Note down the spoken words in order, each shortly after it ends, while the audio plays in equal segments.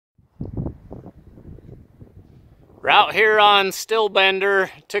We're out here on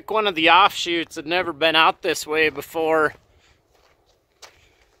Stillbender. Took one of the offshoots. Had never been out this way before.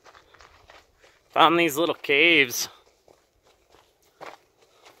 Found these little caves.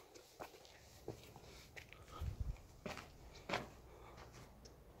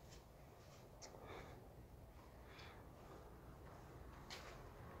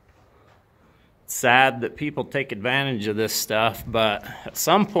 It's sad that people take advantage of this stuff, but at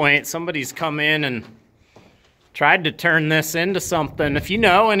some point somebody's come in and tried to turn this into something. If you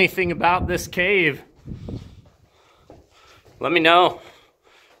know anything about this cave, let me know.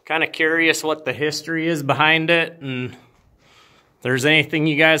 Kind of curious what the history is behind it, and if there's anything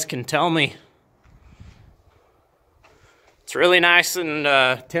you guys can tell me. It's really nice, and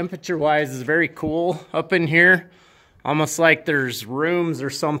temperature-wise is very cool up in here. Almost like there's rooms or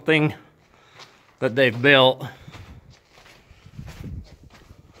something that they've built.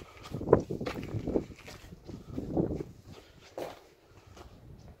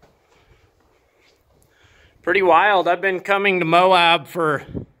 Pretty wild. I've been coming to MOAB for,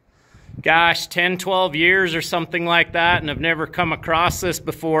 gosh, 10, 12 years or something like that, and I've never come across this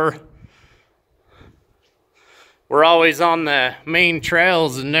before. We're always on the main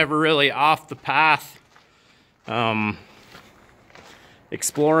trails and never really off the path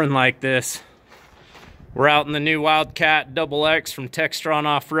exploring like this. We're out in the new Wildcat XX from Textron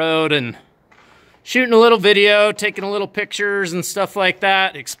Off-Road and shooting a little video, taking a little pictures and stuff like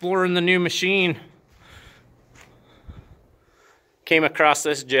that, exploring the new machine. Came across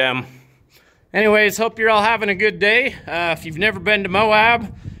this gem. Anyways, hope you're all having a good day. If you've never been to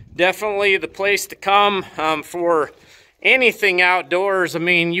MOAB, definitely the place to come for anything outdoors. I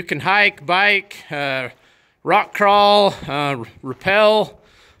mean, you can hike, bike, rock crawl, rappel,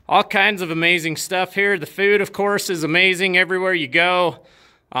 all kinds of amazing stuff here. The food, of course, is amazing everywhere you go.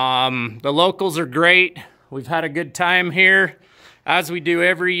 The locals are great. We've had a good time here, as we do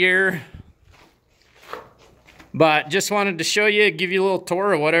every year. But just wanted to show you, give you a little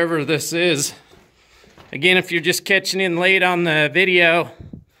tour of whatever this is. Again, if you're just catching in late on the video,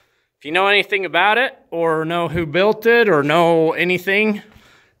 if you know anything about it, or know who built it, or know anything,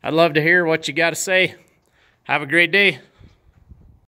 I'd love to hear what you got to say. Have a great day.